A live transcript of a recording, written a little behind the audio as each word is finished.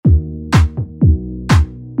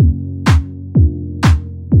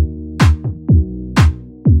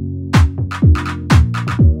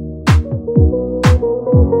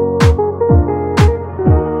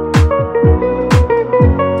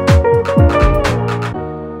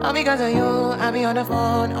All because of you, I be on the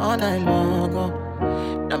phone all night long.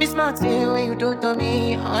 Oh. Don't be smart till when you do to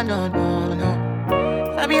me. Oh no, no,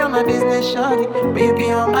 no. I be on my business, shawty.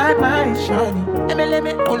 Baby, on my mind, shawty. Let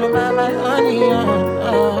me pull my honey.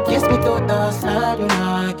 Kiss me to the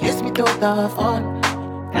cellular, kiss me to the phone.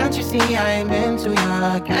 Can't you see I'm into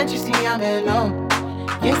ya? Can't you see I'm alone?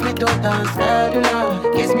 Kiss me to the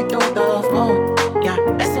cellular, kiss me to the phone. Yeah,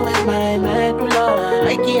 that's with my medulla.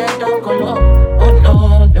 I can't don't go low. Oh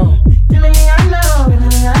no, no. Emiliana,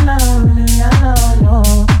 Emiliana, Emiliana, no.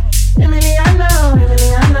 Emiliana,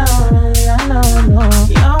 Emiliana, Emiliana, no.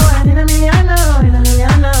 Yo, Emiliana,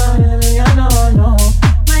 Emiliana, Emiliana, no.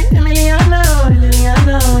 My Emiliana,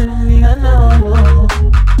 Emiliana, Emiliana, no.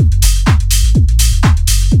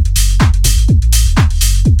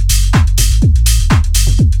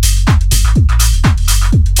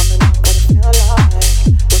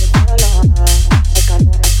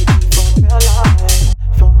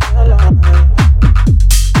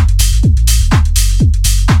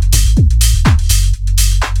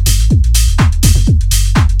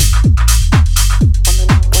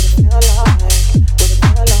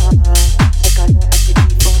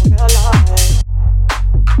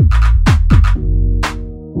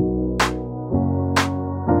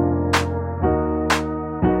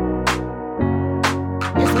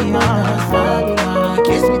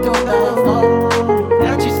 Kiss me to the phone.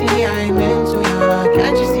 Can't you see I'm into ya?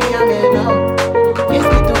 Can't you see I'm in love? Kiss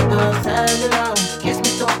me to the cellular, kiss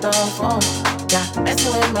me to the phone. Yeah,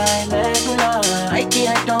 messing with my medulla. I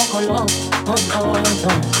can't don't go low. Oh no,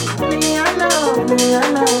 no. Emiliana,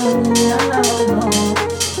 Emiliana, Emiliana, no.